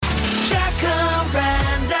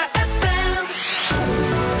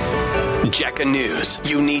Jacka News.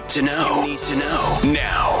 You need to know.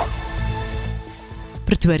 Now.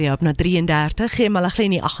 Pretoria op na 33,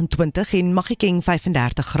 Emalageni 28 en Mahikeng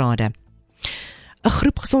 35 grade. 'n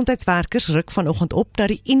Groep gesondheidswerkers ruk vanoggend op na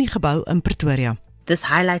die Uniegebou in Pretoria. This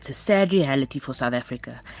highlights a sad reality for South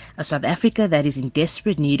Africa, a South Africa that is in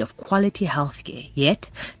desperate need of quality healthcare, yet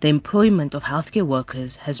the employment of healthcare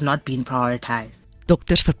workers has not been prioritized.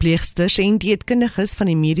 Dokters, verpleegsters en dieetkundiges van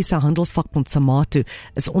die mediese handelsvakbond SAMATO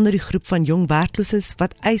is onder die groep van jong werklooses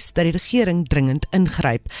wat eis dat die regering dringend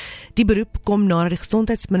ingryp. Die beroep kom nadat die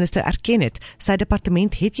gesondheidsminister erken het, sy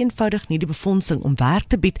departement het eenvoudig nie die befondsing om werk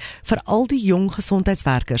te bied vir al die jong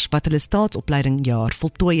gesondheidswerkers wat hulle staatsopleidingjaar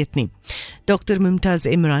voltooi het nie. Dr. Mumtaz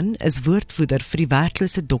Imran is woordvoerder vir die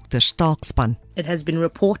werklose dokters taakspan. It has been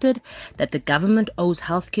reported that the government owes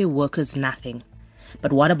healthcare workers nothing.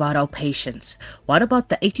 But what about our patients? What about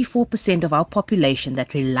the 84% of our population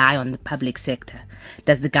that rely on the public sector?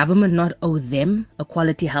 Does the government not owe them a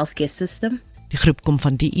quality healthcare system? Die groep kom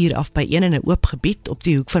van die uur af byeen in 'n oop gebied op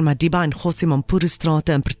die hoek van Madiba en Gossie-Mampuru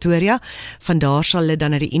strate in Pretoria. Vandaar sal hulle dan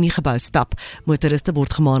na die Uniegebou stap. Motoriste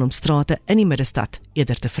word gemaan om strate in die middestad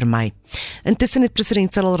eerder te vermy. Intussen het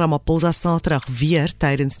president Cyril Ramaphosa Saterdag weer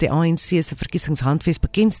tydens die ANC se verkiesingshandves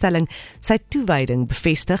bekendstelling sy toewyding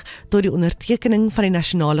bevestig tot die ondertekening van die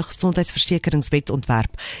nasionale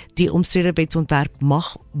gesondheidsversekeringswetsontwerp. Die omstrede wetsontwerp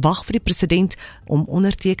mag wag vir die president om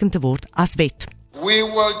onderteken te word as wet. We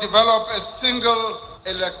will develop a single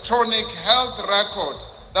electronic health record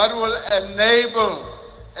that will enable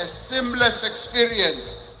a seamless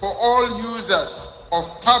experience for all users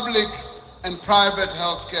of public and private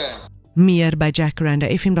healthcare. Meer by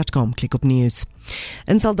JacarandaFM.com, klik op nieuws.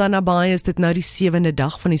 In Saldanha Bay is dit nou die 7de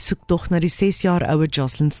dag van die soektog na die 6 jaar oude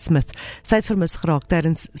Jocelyn Smith. Sy het vermis geraak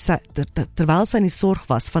terwyl sy in die sorg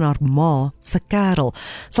was van haar ma se kerel.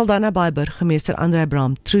 Saldanha Bay burgemeester Andre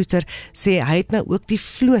Braam Truter sê hy het nou ook die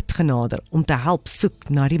vloot genader om te help soek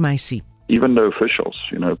na die meisie. Even the officials,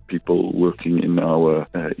 people working in our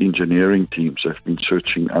engineering teams have been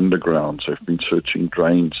searching undergrounds, have been searching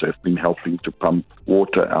drains, have been helping to pump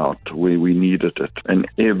water out where we needed it. And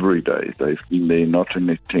every day they've been there, not in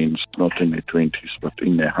their 10s, not in their 20s, but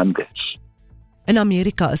in their 100s. In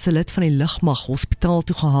Amerika is 'n lid van die lugmag hospitaal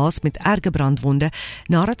toegehaas met erge brandwonde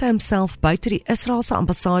nadat hy homself buite die Israeliese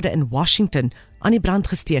ambassade in Washington aan die brand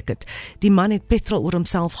gesteek het. Die man het petrol oor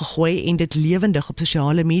homself gegooi en dit lewendig op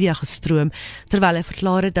sosiale media gestroom, terwyl hy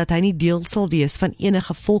verklaar het dat hy nie deel sal wees van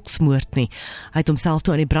enige volksmoord nie. Hy het homself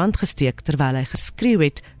toe aan die brand gesteek terwyl hy geskreeu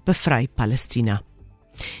het, "Bevry Palestina."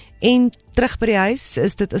 En terug by die huis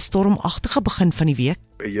is dit 'n stormagtige begin van die week.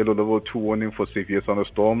 A yellow level 2 warning for severe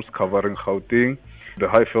thunderstorms covering Gauteng, the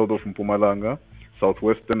Highveld of Mpumalanga,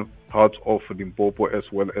 southwestern parts of Limpopo as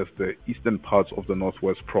well as the eastern parts of the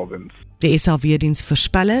Northwest Province. Die SAW-diens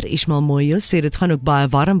voorspeller Ismail Moyo sê dit gaan ook baie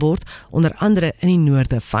warm word, onder andere in die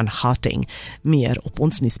noorde van Gauteng. Meer op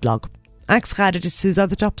ons nuusblog. Ek's Gerard de Souza,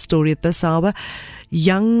 the top story at this hour.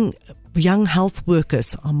 Young health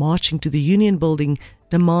workers are marching to the union building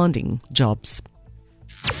demanding jobs.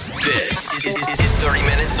 This is 30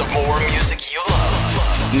 minutes of more music you love.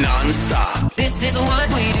 Non-stop. This is what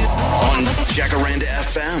we do On Jacaranda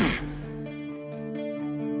FM.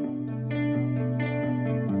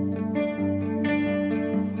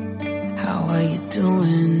 How are you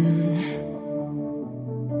doing?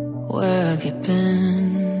 Where have you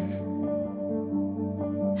been?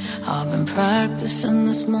 I've been practicing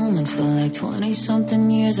this moment for like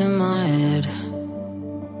 20-something years in my head.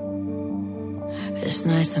 It's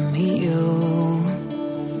nice to meet you.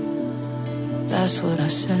 That's what I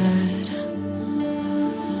said.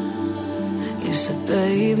 You said,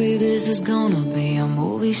 baby, this is gonna be a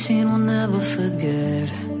movie scene we'll never forget.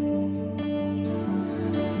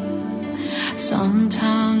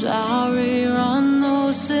 Sometimes I rerun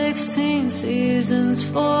those 16 seasons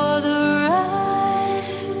for the rest.